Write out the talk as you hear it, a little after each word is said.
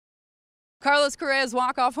Carlos Correa's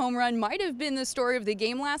walk-off home run might have been the story of the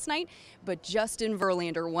game last night, but Justin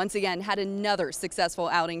Verlander once again had another successful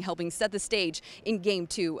outing, helping set the stage in Game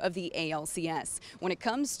 2 of the ALCS. When it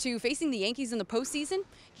comes to facing the Yankees in the postseason,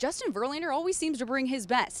 Justin Verlander always seems to bring his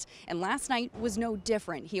best, and last night was no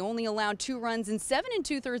different. He only allowed 2 runs in 7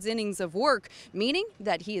 2/3 innings of work, meaning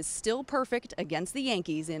that he is still perfect against the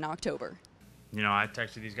Yankees in October. You know, I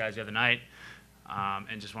texted these guys the other night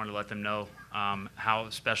and just wanted to let them know how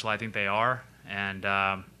special I think they are, and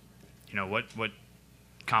you know what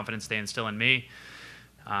confidence they instill in me.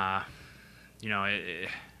 You know,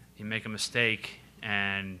 you make a mistake,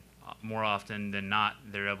 and more often than not,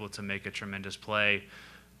 they're able to make a tremendous play.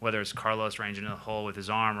 Whether it's Carlos ranging the hole with his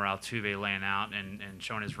arm, or Altuve laying out and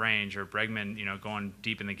showing his range, or Bregman, you know, going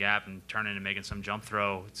deep in the gap and turning and making some jump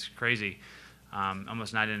throw. It's crazy.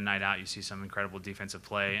 Almost night in and night out, you see some incredible defensive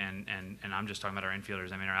play, and I'm just talking about our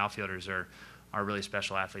infielders. I mean, our outfielders are really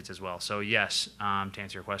special athletes as well. So yes, to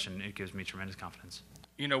answer your question, it gives me tremendous confidence.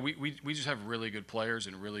 You know, we just have really good players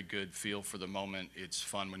and really good feel for the moment. It's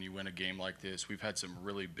fun when you win a game like this. We've had some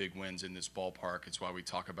really big wins in this ballpark. It's why we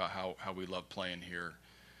talk about how we love playing here.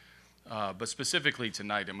 But specifically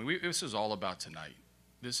tonight, I mean, this is all about tonight.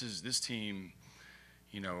 This team.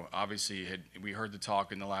 You know, obviously, we heard the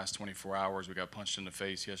talk in the last 24 hours. We got punched in the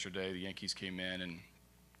face yesterday. The Yankees came in, and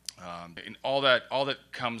all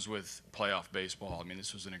that comes with playoff baseball. I mean,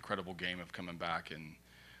 this was an incredible game of coming back, and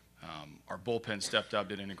our bullpen stepped up,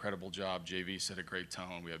 did an incredible job. JV set a great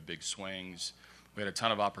tone. We had big swings. We had a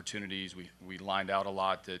ton of opportunities. We lined out a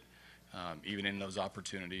lot that even in those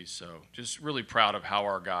opportunities. So just really proud of how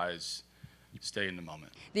our guys stay in the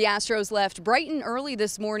moment. The Astros left bright and early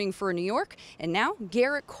this morning for New York, and now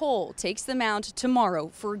Gerrit Cole takes the mound tomorrow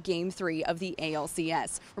for Game 3 of the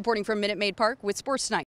ALCS. Reporting from Minute Maid Park with Sports Tonight.